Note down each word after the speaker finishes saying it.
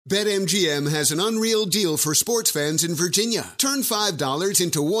BetMGM has an unreal deal for sports fans in Virginia. Turn $5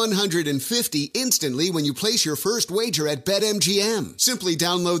 into $150 instantly when you place your first wager at BetMGM. Simply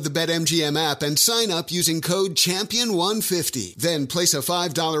download the BetMGM app and sign up using code CHAMPION150. Then place a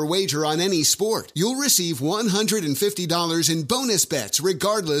 $5 wager on any sport. You'll receive $150 in bonus bets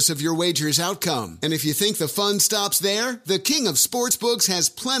regardless of your wager's outcome. And if you think the fun stops there, the King of Sportsbooks has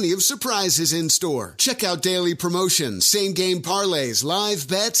plenty of surprises in store. Check out daily promotions, same-game parlays, live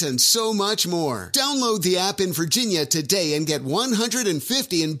bets, and so much more. Download the app in Virginia today and get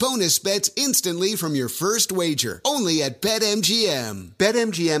 $150 in bonus bets instantly from your first wager. Only at BetMGM.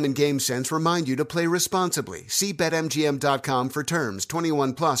 BetMGM and GameSense remind you to play responsibly. See BetMGM.com for terms.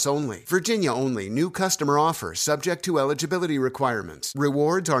 21 plus only. Virginia only. New customer offer. Subject to eligibility requirements.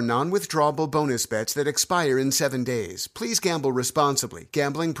 Rewards are non-withdrawable bonus bets that expire in 7 days. Please gamble responsibly.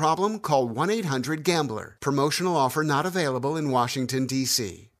 Gambling problem? Call 1-800-GAMBLER. Promotional offer not available in Washington,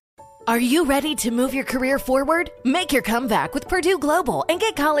 D.C. Are you ready to move your career forward? Make your comeback with Purdue Global and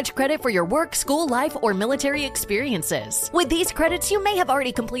get college credit for your work, school, life, or military experiences. With these credits, you may have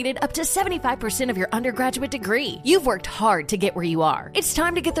already completed up to 75% of your undergraduate degree. You've worked hard to get where you are. It's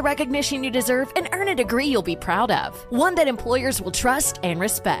time to get the recognition you deserve and earn a degree you'll be proud of. One that employers will trust and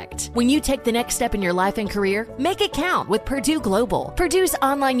respect. When you take the next step in your life and career, make it count with Purdue Global, Purdue's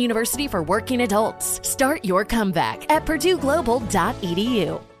online university for working adults. Start your comeback at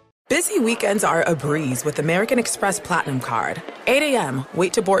purdueglobal.edu. Busy weekends are a breeze with American Express Platinum Card. 8 a.m.,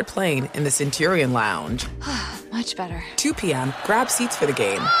 wait to board plane in the Centurion Lounge. Much better. 2 p.m., grab seats for the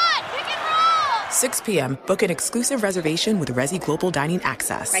game. 6 p.m., book an exclusive reservation with Resi Global Dining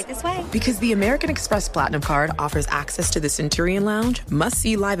Access. Right this way. Because the American Express Platinum Card offers access to the Centurion Lounge,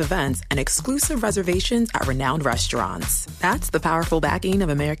 must-see live events, and exclusive reservations at renowned restaurants. That's the powerful backing of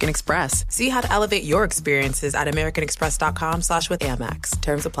American Express. See how to elevate your experiences at americanexpress.com/withAmex.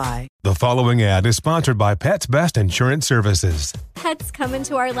 Terms apply. The following ad is sponsored by Pets Best Insurance Services. Pets come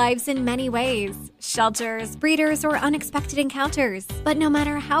into our lives in many ways. Shelters, breeders, or unexpected encounters. But no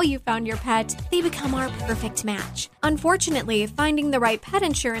matter how you found your pet, they become our perfect match. Unfortunately, finding the right pet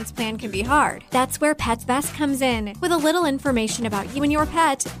insurance plan can be hard. That's where Pets Best comes in. With a little information about you and your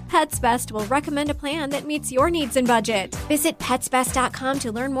pet, Pets Best will recommend a plan that meets your needs and budget. Visit PetsBest.com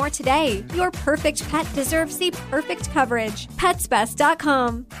to learn more today. Your perfect pet deserves the perfect coverage.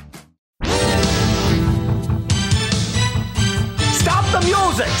 PetsBest.com. Stop the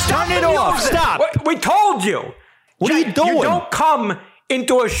music! Stop Turn it off! Stop! We told you! What are you doing? You don't come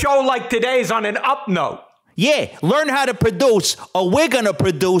into a show like today's on an up note. Yeah, learn how to produce, or we're gonna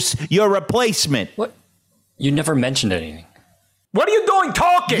produce your replacement. What? You never mentioned anything. What are you doing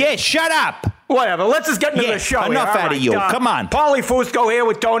talking? Yeah, shut up! Whatever, let's just get into the show. Enough out of you. Come on. Paulie Fusco here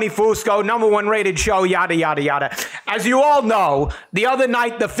with Tony Fusco, #1 rated show, yada, yada, yada. As you all know, the other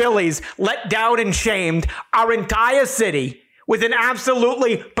night the Phillies let down and shamed our entire city with an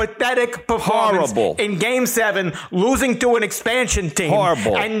absolutely pathetic performance in Game 7, losing to an expansion team.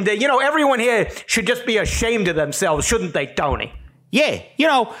 Horrible. And, everyone here should just be ashamed of themselves, shouldn't they, Tony? Yeah,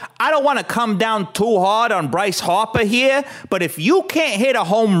 I don't want to come down too hard on Bryce Harper here, but if you can't hit a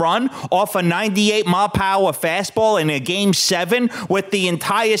home run off a 98-mile-per-hour fastball in a Game 7 with the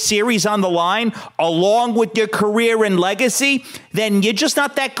entire series on the line, along with your career and legacy, then you're just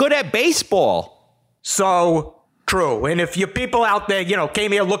not that good at baseball. So true. And if you people out there,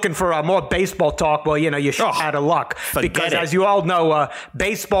 came here looking for more baseball talk, well, you should out of luck. Because as you all know,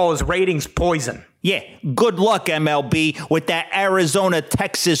 baseball is ratings poison. Yeah, good luck, MLB, with that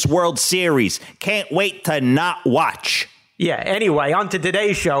Arizona-Texas World Series. Can't wait to not watch. Yeah, anyway, on to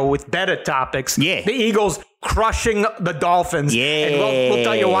today's show with better topics. Yeah. The Eagles crushing the Dolphins. Yeah. And we'll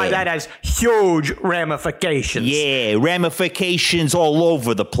tell you why that has huge ramifications. Yeah, ramifications all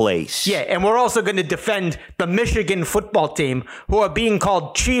over the place. Yeah, and we're also going to defend the Michigan football team, who are being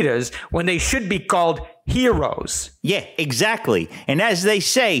called cheaters when they should be called heroes. Yeah, exactly. And as they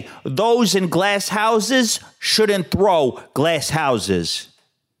say, those in glass houses shouldn't throw glass houses.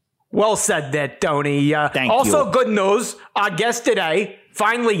 Well said there, Tony. Thank you. Also, good news. Our guest today,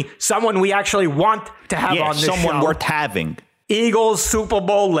 finally, someone we actually want to have on this show. Someone worth having. Eagles Super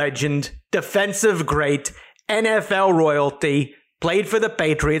Bowl legend, defensive great, NFL royalty, played for the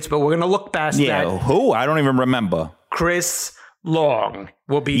Patriots, but we're going to look past that. Yeah, who? I don't even remember. Chris Long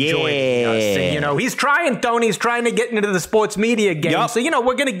will be joining us. And, he's trying, Tony. He's trying to get into the sports media game. Yep. So,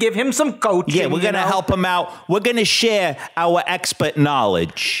 we're going to give him some coaching. Yeah, we're going to help him out. We're going to share our expert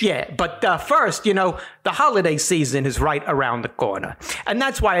knowledge. Yeah, but first, the holiday season is right around the corner. And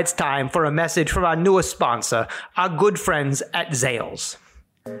that's why it's time for a message from our newest sponsor, our good friends at Zales.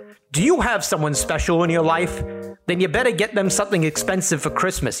 Do you have someone special in your life then you better get them something expensive for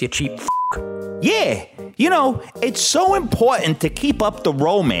Christmas, you cheap f***. Yeah, it's so important to keep up the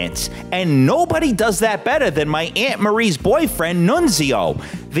romance, and nobody does that better than my Aunt Marie's boyfriend, Nunzio.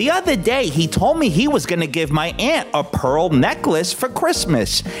 The other day, he told me he was going to give my aunt a pearl necklace for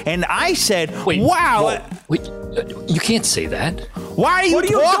Christmas, and I said, wow. Wait, you can't say that. Why are you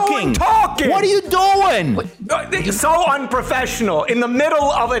talking? What are you doing? It's so unprofessional. In the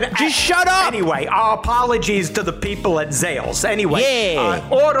middle of an... Just shut up. Anyway, our apologies to the people at Zales. Anyway,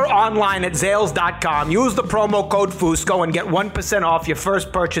 order online at Zales.com. Use the promo code Fusco and get 1% off your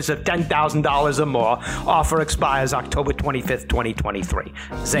first purchase of $10,000 or more. Offer expires October 25th, 2023.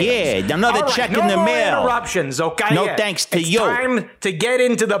 Zales. Yeah, another check in the mail. No more interruptions, okay? No thanks to you. It's time to get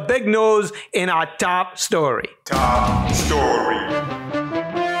into the big news in our top story. Top story.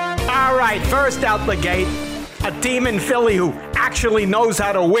 All right, first out the gate, a team in Philly who actually knows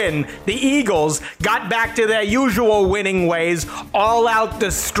how to win. The Eagles got back to their usual winning ways, all out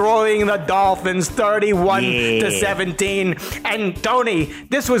destroying the Dolphins 31-17. And Tony,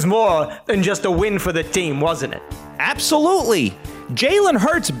 this was more than just a win for the team, wasn't it? Absolutely. Jalen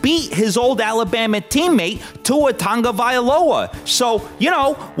Hurts beat his old Alabama teammate Tua Tagovailoa. So,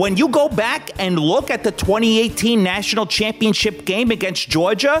 when you go back and look at the 2018 National Championship game against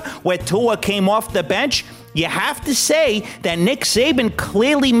Georgia, where Tua came off the bench, you have to say that Nick Saban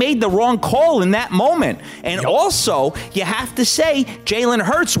clearly made the wrong call in that moment. And also, you have to say Jalen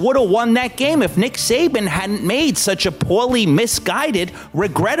Hurts would have won that game if Nick Saban hadn't made such a poorly misguided,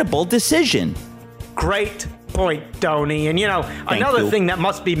 regrettable decision. Great point, Tony. And another thing that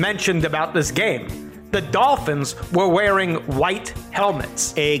must be mentioned about this game, the Dolphins were wearing white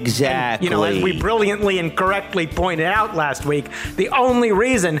helmets. Exactly. And, as we brilliantly and correctly pointed out last week, the only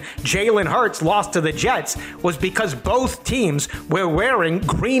reason Jalen Hurts lost to the Jets was because both teams were wearing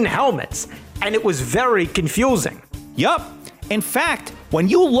green helmets, and it was very confusing. Yup. In fact, when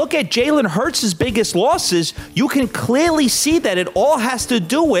you look at Jalen Hurts' biggest losses, you can clearly see that it all has to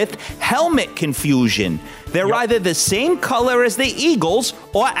do with helmet confusion. They're either the same color as the Eagles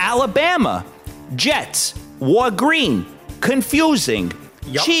or Alabama. Jets wore green, confusing.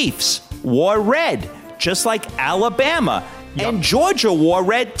 Chiefs wore red, just like Alabama. And Georgia wore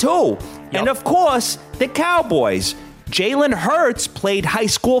red too. And of course, the Cowboys. Jalen Hurts played high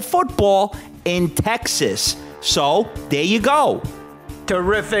school football in Texas. So, there you go.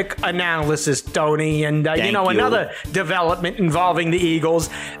 Terrific analysis, Tony. And, another development involving the Eagles.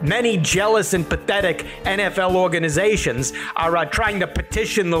 Many jealous and pathetic NFL organizations are trying to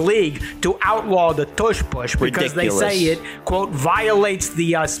petition the league to outlaw the Tush Push because they say it, quote, violates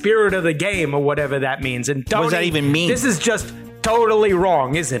the spirit of the game or whatever that means. And, Tony, what does that even mean? This is just totally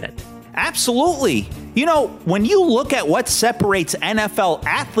wrong, isn't it? Absolutely. When you look at what separates NFL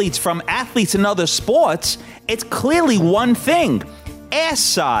athletes from athletes in other sports, it's clearly one thing: ass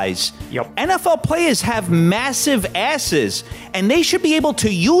size. NFL players have massive asses, and they should be able to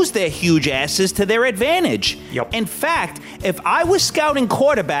use their huge asses to their advantage. In fact, if I was scouting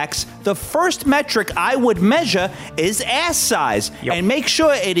quarterbacks, the first metric I would measure is ass size and make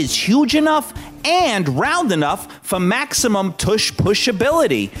sure it is huge enough and round enough for maximum tush push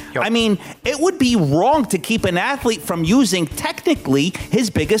ability. I mean, it would be wrong to keep an athlete from using technically his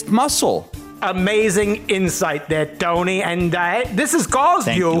biggest muscle. Amazing insight there, Tony. And this has caused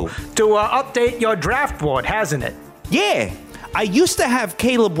you to update your draft board, hasn't it? Yeah. I used to have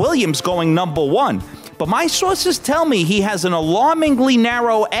Caleb Williams going number 1, but my sources tell me he has an alarmingly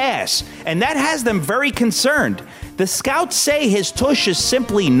narrow ass, and that has them very concerned. The scouts say his tush is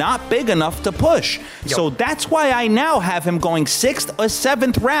simply not big enough to push. So that's why I now have him going 6th or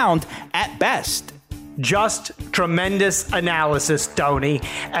 7th round at best. Just tremendous analysis, Tony.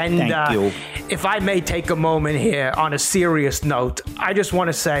 And Thank you. If I may take a moment here on a serious note, I just want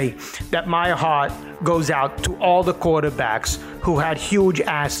to say that my heart goes out to all the quarterbacks who had huge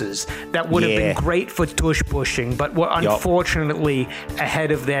asses that would have been great for tush pushing, but were unfortunately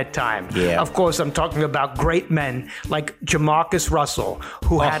ahead of their time. Of course, I'm talking about great men like Jamarcus Russell,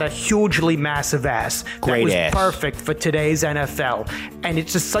 who had a hugely massive ass that was perfect for today's NFL. And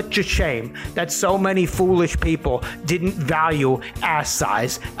it's just such a shame that so many foolish people didn't value ass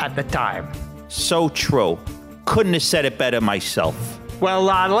size at the time. So true. Couldn't have said it better myself. Well,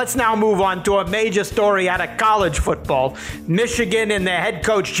 let's now move on to a major story out of college football. Michigan and their head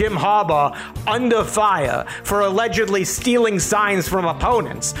coach, Jim Harbaugh, under fire for allegedly stealing signs from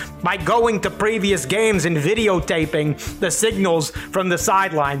opponents by going to previous games and videotaping the signals from the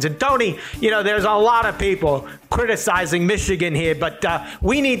sidelines. And Tony, there's a lot of people criticizing Michigan here, but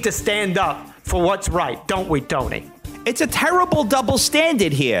we need to stand up for what's right, don't we, Tony? It's a terrible double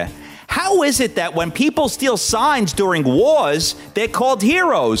standard here. How is it that when people steal signs during wars, they're called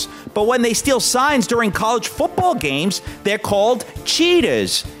heroes, but when they steal signs during college football games, they're called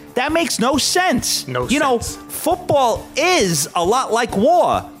cheaters? That makes no sense. You know, football is a lot like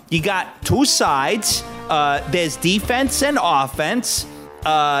war. You got two sides. There's defense and offense.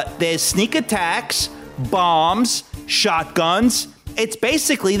 There's sneak attacks, bombs, shotguns. It's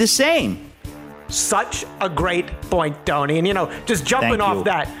basically the same. Such a great point, Tony. And, you know, just jumping off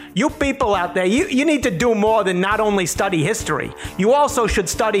that, you people out there, you need to do more than not only study history. You also should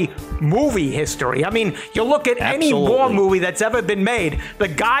study movie history. I mean, you look at any war movie that's ever been made, the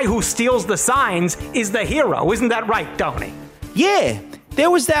guy who steals the signs is the hero. Isn't that right, Tony? Yeah. There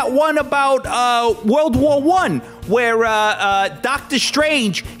was that one about World War I where Dr.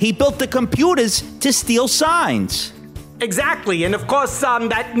 Strange, he built the computers to steal signs. Exactly, and of course,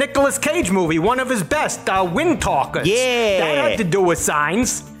 that Nicolas Cage movie, one of his best, Wind Talkers. Yeah. That had to do with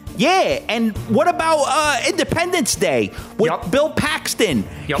signs. Yeah, and what about Independence Day with Bill Paxton?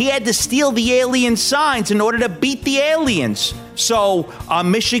 He had to steal the alien signs in order to beat the aliens. So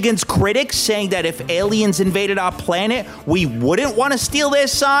Michigan's critics saying that if aliens invaded our planet, we wouldn't want to steal their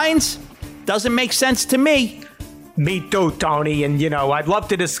signs? Doesn't make sense to me. Me too, Tony, and, you know, I'd love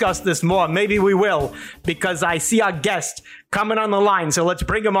to discuss this more. Maybe we will, because I see our guest coming on the line, so let's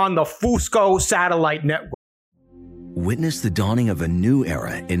bring him on the Fusco Satellite Network. Witness the dawning of a new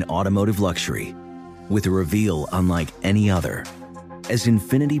era in automotive luxury with a reveal unlike any other as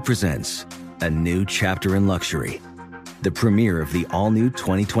Infiniti presents a new chapter in luxury, the premiere of the all-new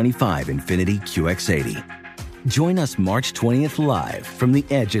 2025 Infiniti QX80. Join us March 20th live from the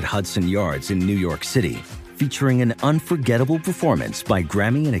Edge at Hudson Yards in New York City, featuring an unforgettable performance by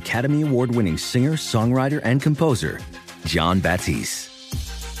Grammy and Academy Award-winning singer, songwriter, and composer, John Batiste.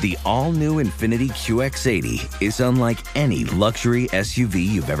 The all-new Infiniti QX80 is unlike any luxury SUV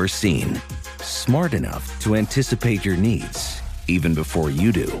you've ever seen. Smart enough to anticipate your needs, even before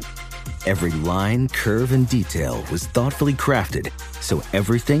you do. Every line, curve, and detail was thoughtfully crafted, so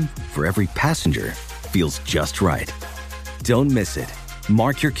everything for every passenger feels just right. Don't miss it.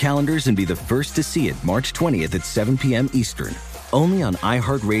 Mark your calendars and be the first to see it March 20th at 7 p.m. Eastern, only on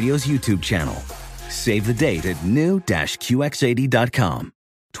iHeartRadio's YouTube channel. Save the date at new-QX80.com.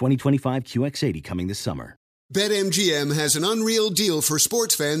 2025 QX80 coming this summer. BetMGM has an unreal deal for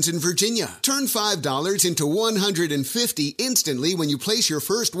sports fans in Virginia. Turn $5 into $150 instantly when you place your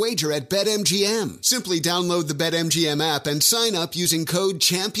first wager at BetMGM. Simply download the BetMGM app and sign up using code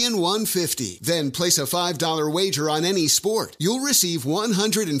CHAMPION150. Then place a $5 wager on any sport. You'll receive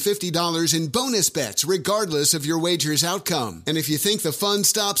 $150 in bonus bets regardless of your wager's outcome. And if you think the fun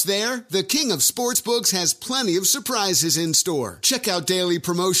stops there, the king of sportsbooks has plenty of surprises in store. Check out daily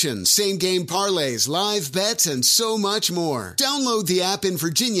promotions, same-game parlays, live bets, and so much more. Download the app in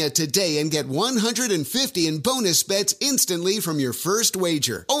Virginia today and get $150 in bonus bets instantly from your first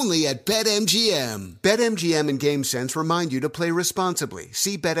wager. Only at BetMGM. BetMGM and GameSense remind you to play responsibly.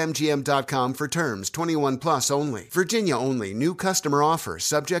 See BetMGM.com for terms. 21 plus only. Virginia only. New customer offer.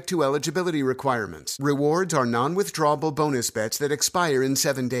 Subject to eligibility requirements. Rewards are non-withdrawable bonus bets that expire in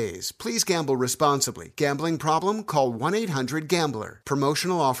 7 days. Please gamble responsibly. Gambling problem? Call 1-800-GAMBLER.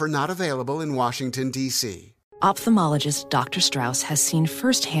 Promotional offer not available in Washington, D.C. Ophthalmologist Dr. Strauss has seen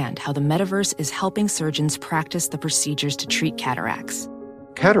firsthand how the metaverse is helping surgeons practice the procedures to treat cataracts.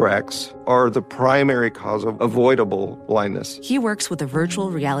 Cataracts are the primary cause of avoidable blindness. He works with a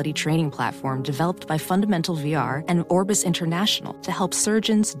virtual reality training platform developed by Fundamental VR and Orbis International to help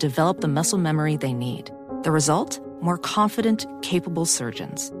surgeons develop the muscle memory they need. The result? More confident, capable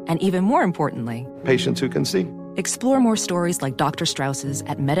surgeons. And even more importantly, patients who can see. Explore more stories like Dr. Strauss's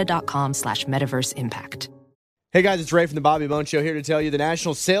at meta.com/metaverseimpact. Hey guys, it's Ray from the Bobby Bone Show here to tell you the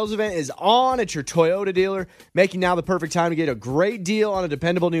national sales event is on at your Toyota dealer, making now the perfect time to get a great deal on a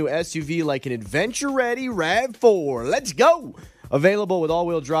dependable new SUV like an adventure-ready RAV4. Let's go! Available with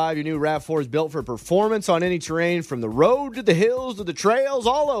all-wheel drive, your new RAV4 is built for performance on any terrain, from the road to the hills to the trails,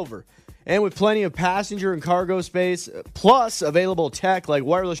 all over. And with plenty of passenger and cargo space, plus available tech like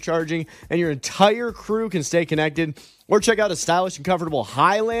wireless charging, and your entire crew can stay connected. Or check out a stylish and comfortable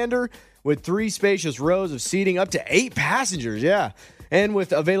Highlander with 3 spacious rows of seating, up to 8 passengers, yeah. And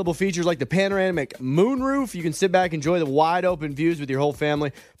with available features like the panoramic moonroof, you can sit back and enjoy the wide open views with your whole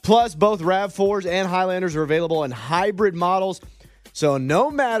family. Plus, both RAV4s and Highlanders are available in hybrid models. So no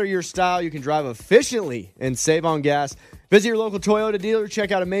matter your style, you can drive efficiently and save on gas. Visit your local Toyota dealer.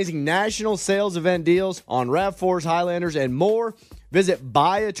 Check out amazing national sales event deals on RAV4s, Highlanders, and more. Visit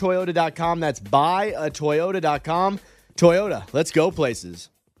buyatoyota.com. That's buyatoyota.com. Toyota, let's go places.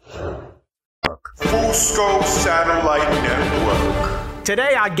 Fusco Satellite Network.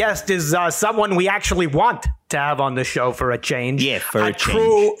 Today, our guest is someone we actually want to have on the show for a change. Yeah, for a change.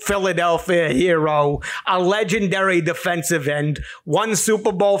 True Philadelphia hero, a legendary defensive end, won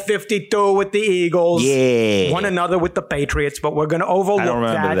Super Bowl 52 with the Eagles, won another with the Patriots, but we're going to overlook I don't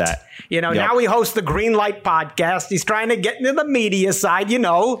remember that. Now he hosts the Green Light podcast. He's trying to get into the media side,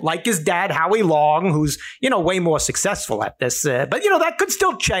 like his dad, Howie Long, who's, way more successful at this. But, that could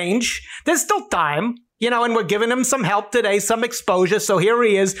still change. There's still time. And we're giving him some help today, some exposure. So here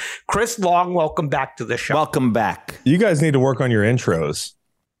he is, Chris Long. Welcome back to the show. Welcome back. You guys need to work on your intros.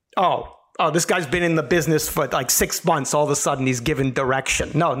 Oh, this guy's been in the business for like 6 months. All of a sudden, he's given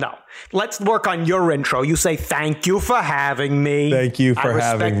direction. No. Let's work on your intro. You say, thank you for having me. Thank you for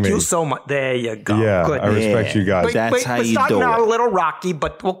having me. I respect you so much. There you go. Yeah, good. I respect you guys. That's how you do it. We're starting out a little rocky,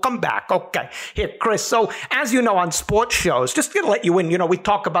 but we'll come back. Okay. Here, Chris. So, as you know, on sports shows, just to let you in, we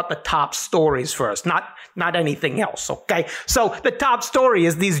talk about the top stories first, not anything else, okay? So the top story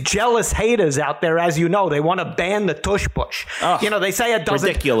is these jealous haters out there, as you know, they want to ban the Tush Push. They say it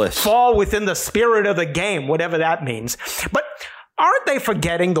doesn't fall within the spirit of the game, whatever that means. But aren't they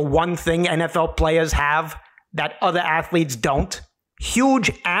forgetting the one thing NFL players have that other athletes don't? Huge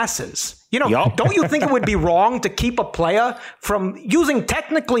asses. Don't you think it would be wrong to keep a player from using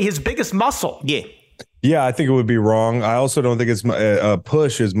technically his biggest muscle? Yeah, I think it would be wrong. I also don't think it's a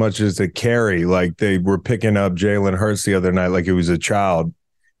push as much as a carry. Like they were picking up Jalen Hurts the other night like he was a child,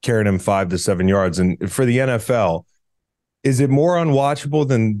 carrying him 5 to 7 yards. And for the NFL, is it more unwatchable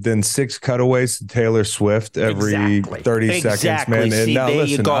than 6 cutaways to Taylor Swift every 30 seconds, man? See, now, there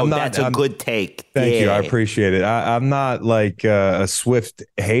listen, you go. I'm That's a good take. Thank you. I appreciate it. I'm not like a Swift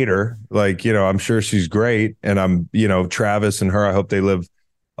hater. Like, I'm sure she's great. And I'm, Travis and her, I hope they live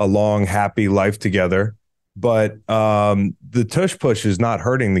a long, happy life together. But the Tush Push is not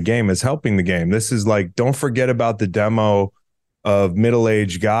hurting the game. It's helping the game. This is like, don't forget about the demo of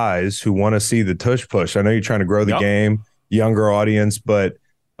middle-aged guys who want to see the Tush Push. I know you're trying to grow the game, younger audience, but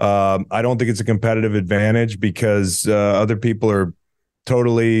I don't think it's a competitive advantage because other people are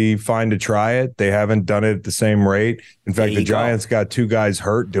totally fine to try it. They haven't done it at the same rate. In fact, the Giants got 2 guys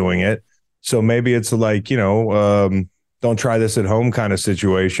hurt doing it. So maybe it's like, don't try this at home kind of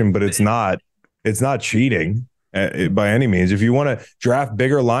situation, but it's not cheating by any means. If you want to draft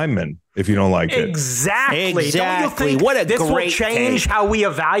bigger linemen, if you don't like it. Exactly. Don't you think what this will change how we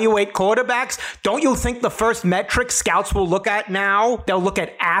evaluate quarterbacks? Don't you think the first metric scouts will look at now, they'll look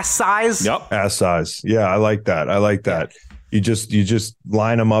at ass size? Yep. Ass size. Yeah, I like that. You just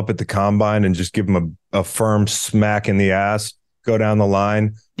line them up at the combine and just give them a firm smack in the ass, go down the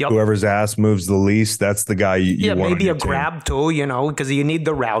line. Yep. Whoever's ass moves the least, that's the guy you want. Maybe a grab too, because you need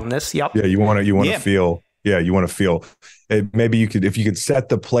the roundness. Yep. Yeah, you want to feel. Yeah, you want to feel. Maybe you could, if you could set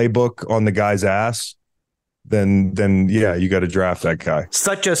the playbook on the guy's ass, then yeah, you got to draft that guy.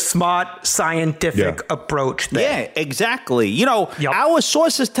 Such a smart, scientific approach there. Yeah, exactly. Our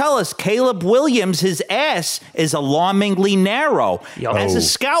sources tell us Caleb Williams, his ass is alarmingly narrow. As a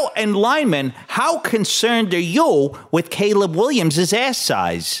scout and lineman, how concerned are you with Caleb Williams' ass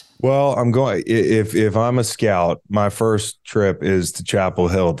size? Well, I'm going. If I'm a scout, my first trip is to Chapel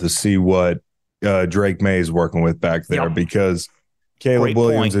Hill to see what Drake May is working with back there because Caleb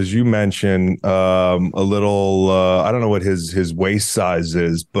Williams, as you mentioned, a little. I don't know what his waist size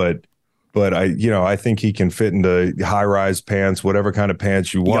is, but I think he can fit into high-rise pants, whatever kind of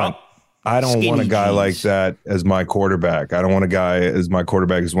pants you want. I don't want a guy like that as my quarterback. I don't want a guy as my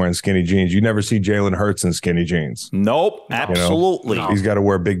quarterback who's wearing skinny jeans. You never see Jalen Hurts in skinny jeans. Nope, absolutely. He's got to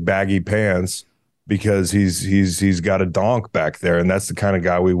wear big baggy pants because he's got a donk back there, and that's the kind of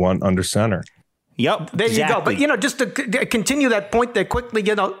guy we want under center. Yep, there you go. But just to continue that point there quickly,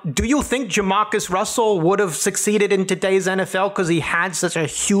 do you think Jamarcus Russell would have succeeded in today's NFL because he had such a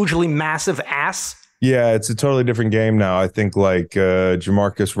hugely massive ass? Yeah, it's a totally different game now. I think like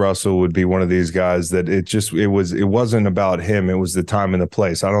Jamarcus Russell would be one of these guys that it wasn't about him. It was the time and the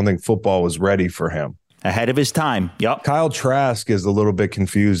place. I don't think football was ready for him. Ahead of his time. Yep. Kyle Trask is a little bit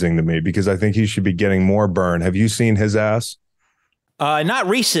confusing to me because I think he should be getting more burn. Have you seen his ass? Not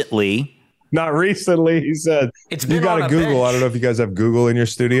recently. Not recently, he said. You got to Google. I don't know if you guys have Google in your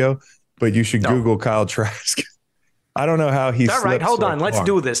studio, but you should Google Kyle Trask. I don't know how he All right, hold on. Let's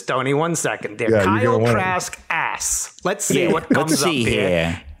do this, Tony. 1 second there. Yeah, Kyle Trask ass. Let's see what comes up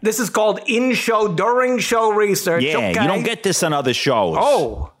here. This is called in-show, during-show research. Yeah, you don't get this on other shows.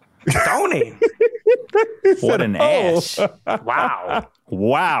 Oh, Tony. What an ass.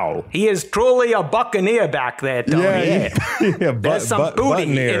 Wow. He is truly a buccaneer back there, Tony. Yeah. There's some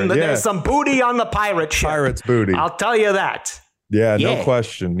booty. There's some booty on the pirate ship. Pirates booty. I'll tell you that. Yeah, no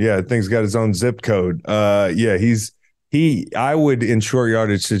question. Yeah, thing's got his own zip code. I would, in short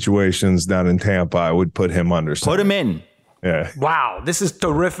yardage situations down in Tampa, I would put him under. Put him in. Yeah. Wow, this is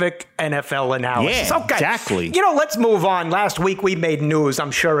terrific NFL analysis. Yeah, okay. exactly. Let's move on. Last week we made news,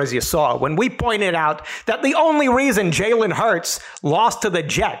 I'm sure, as you saw, when we pointed out that the only reason Jalen Hurts lost to the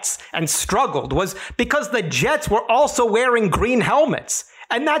Jets and struggled was because the Jets were also wearing green helmets.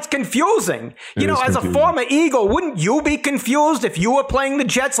 And that's confusing. As a former Eagle, wouldn't you be confused if you were playing the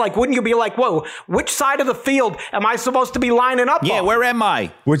Jets? Like, wouldn't you be like, whoa, which side of the field am I supposed to be lining up on? Where am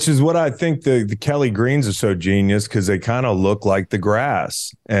I? Which is what I think the Kelly Greens are so genius, because they kind of look like the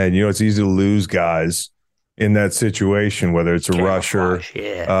grass. And, it's easy to lose guys in that situation, whether it's a rusher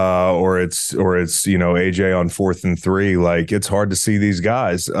or it's AJ on 4th and 3. Like, it's hard to see these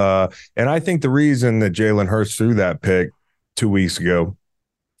guys. And I think the reason that Jalen Hurts threw that pick 2 weeks ago,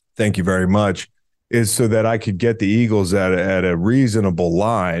 thank you very much, is so that I could get the Eagles at a reasonable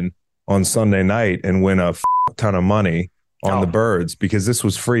line on Sunday night and win a ton of money on the Birds, because this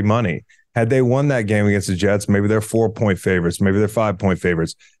was free money. Had they won that game against the Jets, maybe they're 4-point favorites, maybe they're 5-point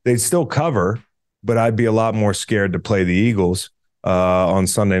favorites. They'd still cover, but I'd be a lot more scared to play the Eagles on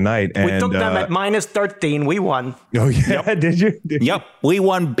Sunday night. We took them at -13. We won. Oh, yeah. Yep. Did you? Yep. We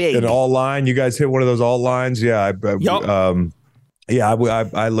won big. An all line. You guys hit one of those all lines. Yeah.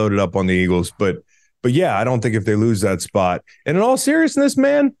 I loaded up on the Eagles, but yeah, I don't think if they lose that spot. And in all seriousness,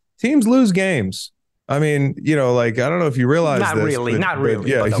 man, teams lose games. I mean, I don't know if you realize not this. Really. Not really.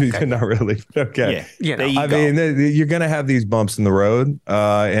 Not really. Okay. Yeah. I mean, you're going to have these bumps in the road.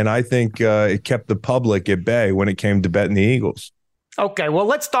 And I think it kept the public at bay when it came to betting the Eagles. Okay, well,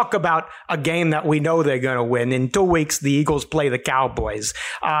 let's talk about a game that we know they're going to win. In 2 weeks, the Eagles play the Cowboys.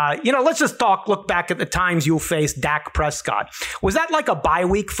 Let's just look back at the times you faced Dak Prescott. Was that like a bye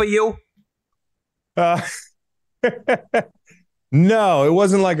week for you? No, it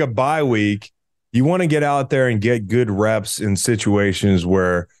wasn't like a bye week. You want to get out there and get good reps in situations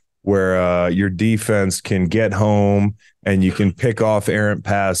where your defense can get home and you can pick off errant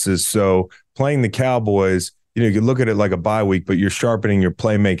passes. So playing the Cowboys, you can look at it like a bye week, but you're sharpening your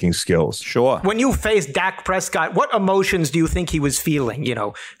playmaking skills. Sure. When you faced Dak Prescott, what emotions do you think he was feeling?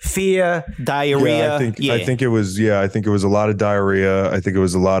 Fear, diarrhea. I think it was a lot of diarrhea. I think it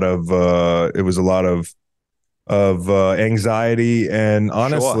was a lot of anxiety. And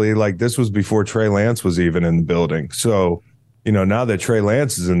honestly, like, this was before Trey Lance was even in the building. So, now that Trey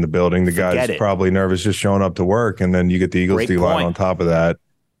Lance is in the building, the guy's probably nervous just showing up to work. And then you get the Eagles D-line on top of that.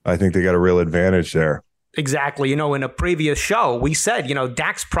 I think they got a real advantage there. Exactly. In a previous show, we said,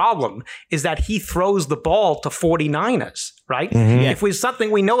 Dak's problem is that he throws the ball to 49ers, right? Mm-hmm. If there's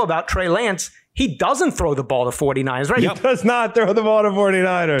something we know about Trey Lance, he doesn't throw the ball to 49ers, right? He does not throw the ball to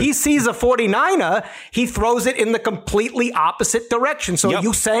 49ers. He sees a 49er, he throws it in the completely opposite direction. So are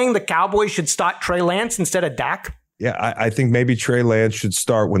you saying the Cowboys should start Trey Lance instead of Dak? Yeah, I think maybe Trey Lance should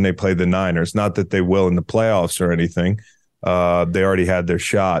start when they play the Niners. Not that they will in the playoffs or anything. They already had their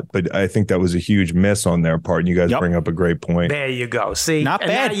shot, but I think that was a huge miss on their part. And you guys bring up a great point. There you go. See, not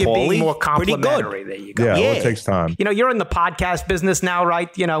bad, now you're Paulie. being more complimentary. There you go. Yeah, well, it takes time. You're in the podcast business now, right?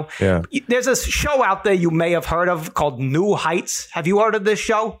 Yeah. There's a show out there you may have heard of called New Heights. Have you heard of this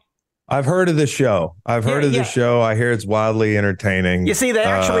show? I've heard of the show. I hear it's wildly entertaining. You see, they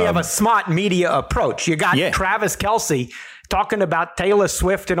actually have a smart media approach. You got Travis Kelce talking about Taylor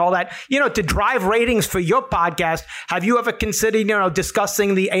Swift and all that. To drive ratings for your podcast, have you ever considered,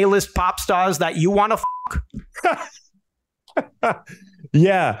 discussing the A-list pop stars that you want to fuck?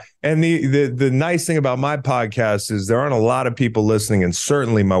 Yeah. And the nice thing about my podcast is there aren't a lot of people listening, and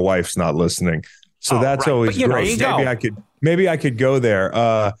certainly my wife's not listening. So that's always great. Maybe I could go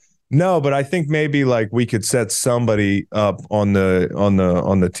there. No, but I think maybe like we could set somebody up on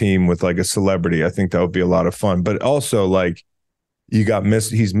the team with like a celebrity. I think that would be a lot of fun. But also, like, he's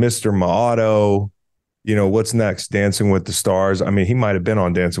Mr. Maato. What's next? Dancing with the Stars. I mean, he might have been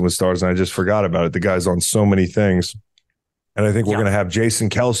on Dancing with Stars and I just forgot about it. The guy's on so many things. And I think we're going to have Jason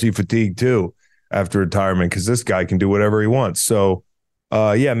Kelce fatigue too after retirement, because this guy can do whatever he wants. So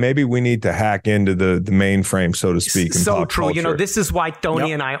maybe we need to hack into the mainframe, so to speak. So true. Culture. This is why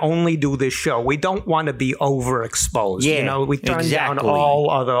Tony and I only do this show. We don't want to be overexposed. Yeah, we turn down all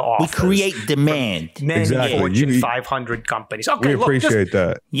other offers. We create demand. Many Fortune 500 companies. Okay, we appreciate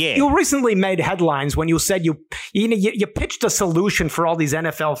that. Yeah. You recently made headlines when you said you pitched a solution for all these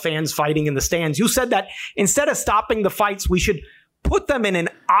NFL fans fighting in the stands. You said that instead of stopping the fights, we should put them in an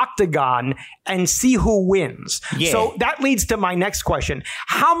octagon and see who wins. Yeah. So that leads to my next question.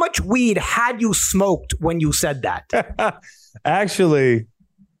 How much weed had you smoked when you said that? Actually,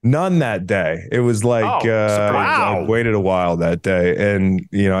 none that day. It was like I waited a while that day. And,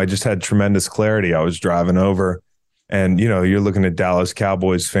 I just had tremendous clarity. I was driving over And, you're looking at Dallas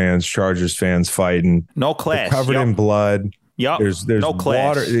Cowboys fans, Chargers fans fighting. No class. They're covered in blood. Yep. There's no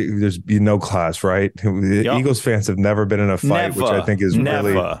class. water. There's no class, right? Eagles fans have never been in a fight, which I think is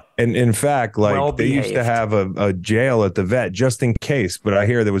really. And in fact, they used to have a jail at the vet just in case, but I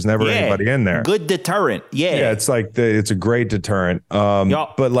hear there was never anybody in there. Good deterrent. Yeah. Yeah, it's it's a great deterrent.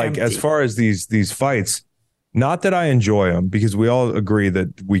 But as far as these fights, not that I enjoy them, because we all agree that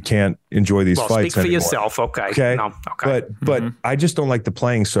we can't enjoy these fights speak for anymore. yourself. Okay. No, okay. But I just don't like the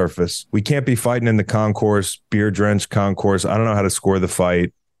playing surface. We can't be fighting in the concourse, beer-drenched concourse. I don't know how to score the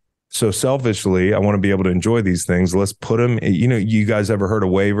fight. So selfishly, I want to be able to enjoy these things. Let's put them, you guys ever heard of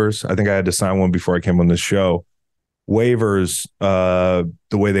waivers? I think I had to sign one before I came on this show. Waivers,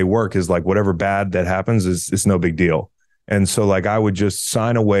 the way they work is whatever bad that happens is no big deal. And so I would just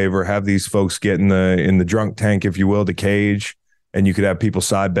sign a waiver, have these folks get in the drunk tank, if you will, the cage, and you could have people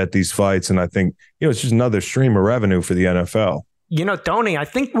side bet these fights. And I think, it's just another stream of revenue for the NFL. Tony, I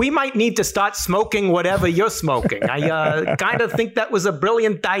think we might need to start smoking whatever you're smoking. I kind of think that was a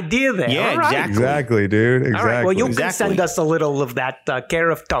brilliant idea there. Yeah, exactly, dude. Exactly. All right, well, you can send us a little of that care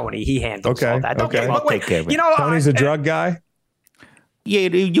of Tony. He handles all that. Okay. I'll take care of it. Tony's a drug guy? Yeah,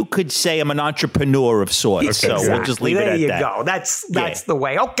 you could say I'm an entrepreneur of sorts, so we'll just leave it at that. There you go. That's the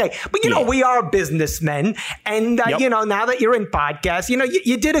way. Okay. But, we are businessmen. And, now that you're in podcasts,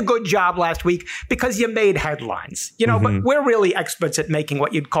 you did a good job last week because you made headlines, but we're really experts at making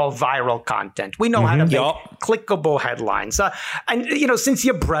what you'd call viral content. We know how to make clickable headlines. And, since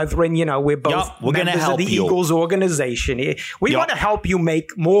you're brethren, we're both members of the Eagles organization. We want to help you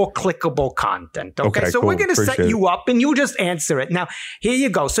make more clickable content. Okay. So we're going to set you up and you just answer it. Now, here you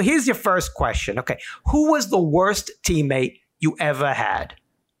go. So here's your first question. Okay. Who was the worst teammate you ever had?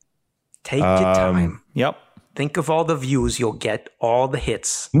 Take your time. Yep. Think of all the views you'll get, all the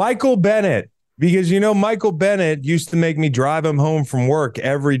hits. Michael Bennett. Because, Michael Bennett used to make me drive him home from work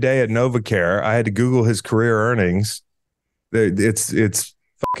every day at NovaCare. I had to Google his career earnings. It's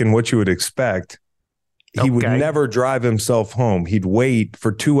fucking what you would expect. He would never drive himself home. He'd wait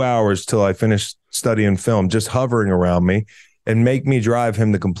for 2 hours till I finished studying film, just hovering around me, and make me drive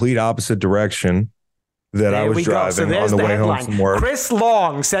him the complete opposite direction that I was driving on the way home from work. Chris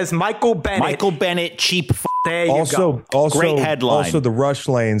Long says Michael Bennett. Michael Bennett, cheap. There you go. Also, great headline. Also, the rush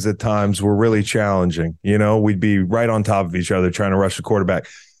lanes at times were really challenging. We'd be right on top of each other trying to rush the quarterback.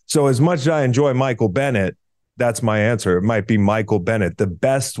 So as much as I enjoy Michael Bennett, that's my answer. It might be Michael Bennett, the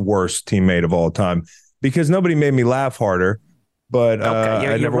best, worst teammate of all time, because nobody made me laugh harder. But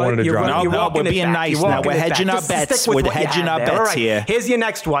I never wanted to drive. No, we're being nice now. We're hedging our bets. We're hedging our bets here. Here's your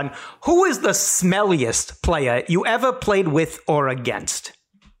next one. Who is the smelliest player you ever played with or against?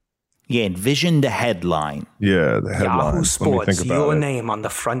 Yeah, envision the headline. Yeah, the headline. Yahoo Sports, your name on the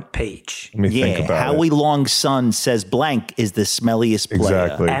front page. Let me think about it. Howie Long's son says blank is the smelliest player.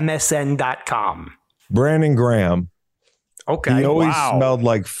 Exactly. MSN.com. Brandon Graham. Okay. He always smelled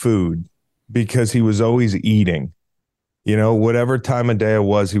like food because he was always eating. Whatever time of day it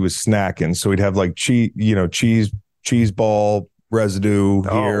was, he was snacking. So he'd have cheese ball residue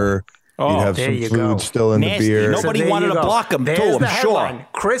here. He'd have some food still in the beer. Nobody wanted to block him, too, I'm sure.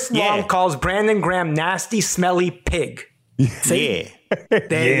 Chris Long calls Brandon Graham nasty, smelly pig. See?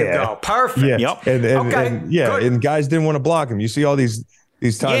 There you go. Perfect. Yeah. Yep. And guys didn't want to block him. You see all these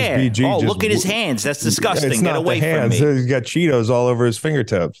times BG. Oh, look at his hands. That's disgusting. It's Get not away the hands. from me. He's got Cheetos all over his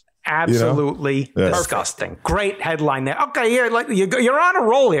fingertips. Absolutely disgusting. Great headline there. Okay, you're on a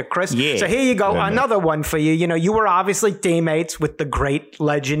roll here, Chris. Yeah. So here you go. Another one for you. You were obviously teammates with the great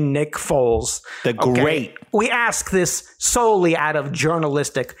legend Nick Foles. The great. We ask this solely out of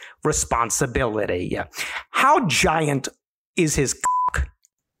journalistic responsibility. How giant is his cock?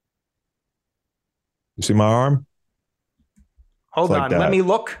 You see my arm? Hold on. Let me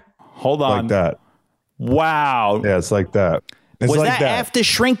look. Hold on. Like that. Wow. Yeah, it's like that. It's was that after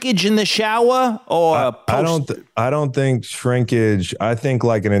shrinkage in the shower or post? I don't think shrinkage. I think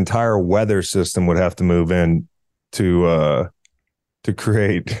an entire weather system would have to move in to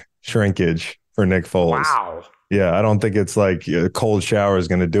create shrinkage for Nick Foles. Wow. Yeah, I don't think it's a cold shower is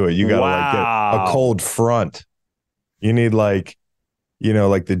going to do it. You got to get a cold front. You need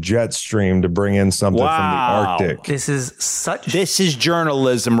the jet stream to bring in something from the Arctic. This is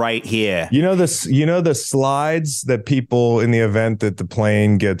journalism right here. The slides that people in the event that the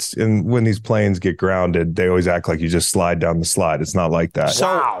plane gets, and when these planes get grounded, they always act like you just slide down the slide. It's not like that.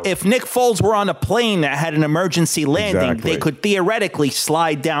 So if Nick Foles were on a plane that had an emergency landing, they could theoretically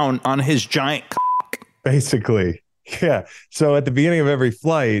slide down on his giant cock. Basically. Yeah. So at the beginning of every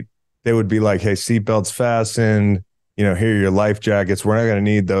flight, they would be like, hey, seatbelts fastened. Here are your life jackets. We're not going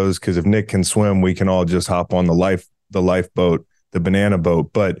to need those because if Nick can swim, we can all just hop on the life the lifeboat, the banana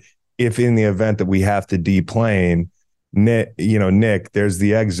boat. But if in the event that we have to deplane, Nick, there's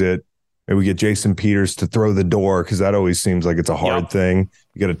the exit. Maybe we get Jason Peters to throw the door, because that always seems like it's a hard thing.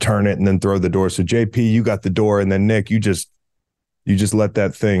 You got to turn it and then throw the door. So JP, you got the door, and then Nick, you just let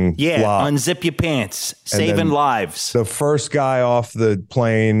that thing flop. Unzip your pants, saving lives. The first guy off the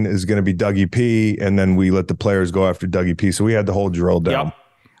plane is going to be Dougie P, and then we let the players go after Dougie P. So we had the whole drill down. Yep.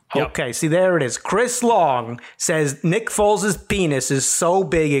 Okay, see, there it is. Chris Long says Nick Foles' penis is so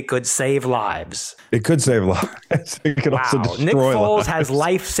big it could save lives. It could save lives. It could also destroy Nick Foles lives. has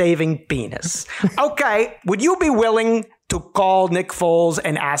life-saving penis. Okay, would you be willing to call Nick Foles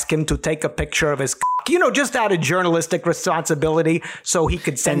and ask him to take a picture of his just out of journalistic responsibility so he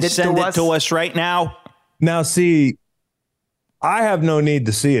could send it to us right now? Now, see, I have no need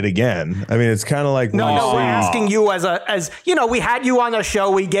to see it again. I mean, it's kind of like we're asking you as we had you on the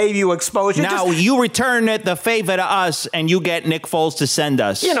show, we gave you exposure. Now you return the favor to us, and you get Nick Foles to send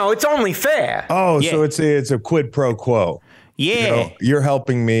us. It's only fair. Oh, so it's a quid pro quo. Yeah, you're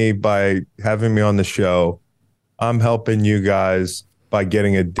helping me by having me on the show. I'm helping you guys by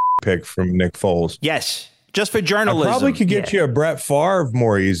getting a pic from Nick Foles. Yes, just for journalism. I probably could get you a Brett Favre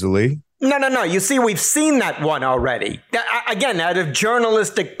more easily. No. You see, we've seen that one already. Again, out of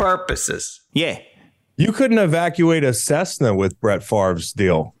journalistic purposes. Yeah. You couldn't evacuate a Cessna with Brett Favre's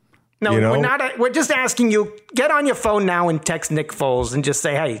deal. No, we're not. We're just asking you, get on your phone now and text Nick Foles and just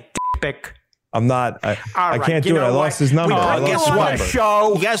say, hey, pic. I'm not. I can't do it. I lost his number. Guess what?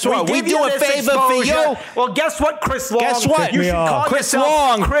 Show. Guess what? We do a favor for you. Well, guess what, Chris Long? Guess what? You should call Chris yourself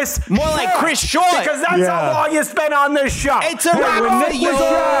Long. Chris. More like Chris Short. Because that's how long you spent on this show. It's a wrap for you.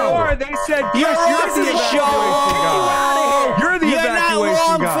 They said you're off the show. You're the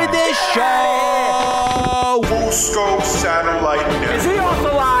evacuation guy. For this show. Fusco Satellite Network. Is he off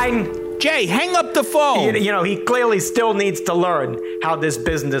the line? Jay, hang up the phone. He clearly still needs to learn how this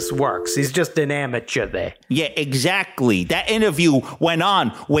business works. He's just an amateur there. Yeah, exactly. That interview went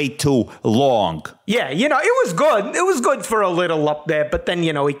on way too long. Yeah, it was good. It was good for a little up there, but then,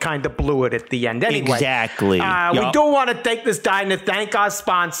 he kind of blew it at the end. Anyway, exactly. We do want to take this time to thank our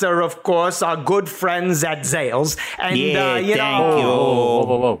sponsor, of course, our good friends at Zales. And, thank you.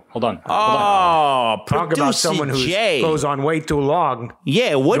 Whoa. Hold on. Talk about someone who goes on way too long.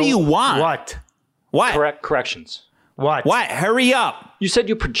 Yeah, what do you want? What? Corrections. What? Hurry up. You said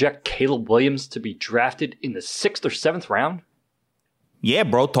you project Caleb Williams to be drafted in the 6th or 7th round? Yeah,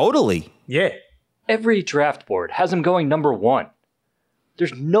 bro, totally. Yeah. Every draft board has him going number 1.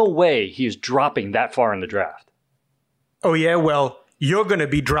 There's no way he is dropping that far in the draft. Oh, yeah? Well, you're going to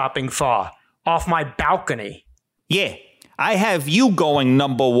be dropping far. Off my balcony. Yeah, I have you going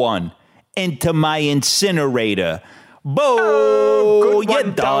number 1 into my incinerator. Boo! You're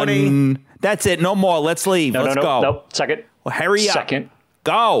done. Tony. That's it. No more. Let's leave. Let's go. No. Second. Well, hurry up. Second.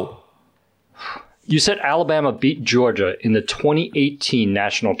 Go. You said Alabama beat Georgia in the 2018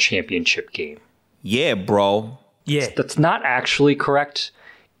 national championship game. Yeah, bro. Yeah. That's not actually correct.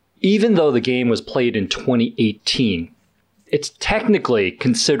 Even though the game was played in 2018, it's technically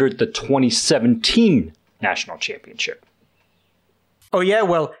considered the 2017 national championship. Oh, yeah?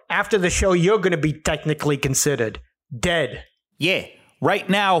 Well, after the show, you're going to be technically considered dead. Yeah. Right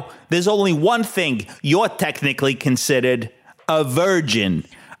now, there's only one thing you're technically considered: a virgin.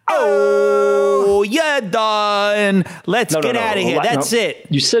 Oh, you're done. Let's get out of here. That's it.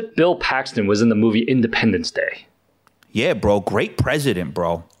 You said Bill Paxton was in the movie Independence Day. Yeah, bro. Great president,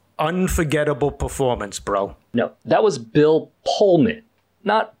 bro. Unforgettable performance, bro. No, that was Bill Pullman,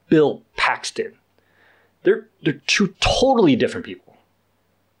 not Bill Paxton. They're two totally different people.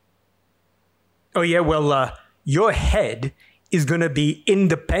 Oh, yeah? Well, your head is going to be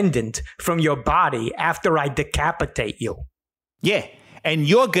independent from your body after I decapitate you. Yeah, and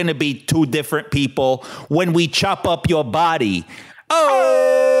you're going to be two different people when we chop up your body.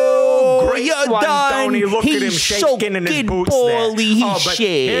 Oh, great you're one, done. Tony. Look at him shaking in his boots there. But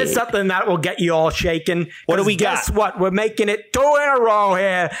here's something that will get you all shaken. What do we got? Guess what? We're making it 2 in a row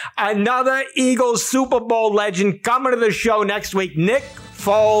here. Another Eagles Super Bowl legend coming to the show next week. Nick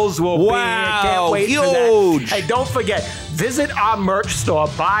Foles will be here. Can't wait for that. Hey, don't forget, visit our merch store.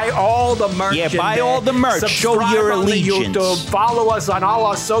 Buy all the merch. Yeah, buy all the merch. Show your allegiance. YouTube. Follow us on all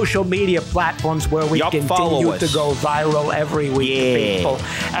our social media platforms where we continue to go viral every week, people.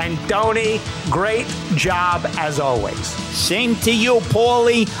 And Tony, great job as always. Same to you,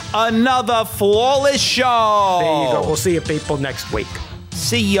 Paulie. Another flawless show. There you go. We'll see you people next week.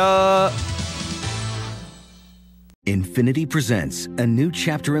 See ya. Infinity presents a new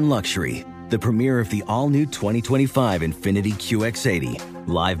chapter in luxury, the premiere of the all-new 2025 Infiniti QX80,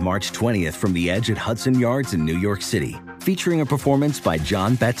 live March 20th from the Edge at Hudson Yards in New York City, featuring a performance by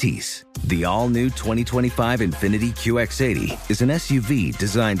John Batiste. The all-new 2025 Infiniti QX80 is an SUV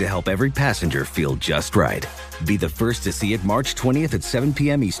designed to help every passenger feel just right. Be the first to see it March 20th at 7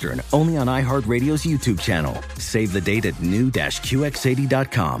 p.m. Eastern, only on iHeartRadio's YouTube channel. Save the date at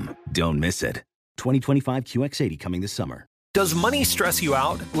new-QX80.com. Don't miss it. 2025 QX80 coming this summer. Does money stress you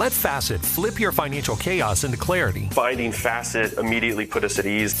out? Let Facet flip your financial chaos into clarity. Finding Facet immediately put us at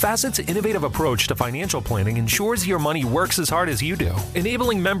ease. Facet's innovative approach to financial planning ensures your money works as hard as you do,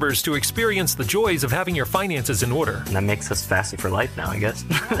 enabling members to experience the joys of having your finances in order. And that makes us Facet for life now, I guess.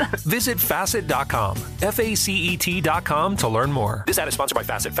 Visit Facet.com, FACET.com to learn more. This ad is sponsored by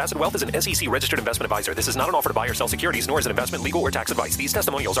Facet. Facet Wealth is an SEC registered investment advisor. This is not an offer to buy or sell securities, nor is it investment, legal, or tax advice. These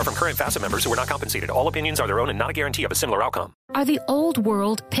testimonials are from current Facet members who are not compensated. All opinions are their own and not a guarantee of a similar outcome. Are the old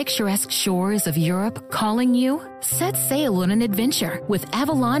world picturesque shores of Europe calling you? Set sail on an adventure with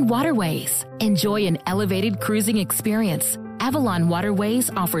Avalon Waterways. Enjoy an elevated cruising experience. Avalon Waterways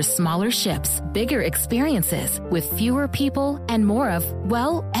offers smaller ships, bigger experiences, with fewer people and more of,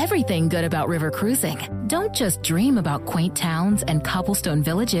 well, everything good about river cruising. Don't just dream about quaint towns and cobblestone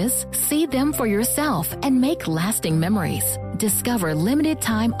villages. See them for yourself and make lasting memories. Discover limited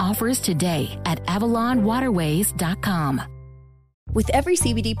time offers today at AvalonWaterways.com. With every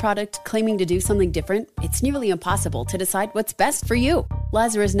CBD product claiming to do something different, it's nearly impossible to decide what's best for you.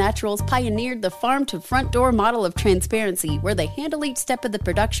 Lazarus Naturals pioneered the farm-to-front-door model of transparency, where they handle each step of the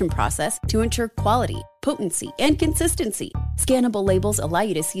production process to ensure quality, potency, and consistency. Scannable labels allow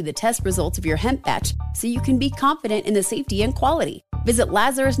you to see the test results of your hemp batch, so you can be confident in the safety and quality. Visit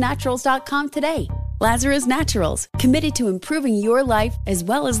LazarusNaturals.com today. Lazarus Naturals, committed to improving your life as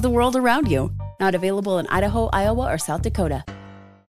well as the world around you. Not available in Idaho, Iowa, or South Dakota.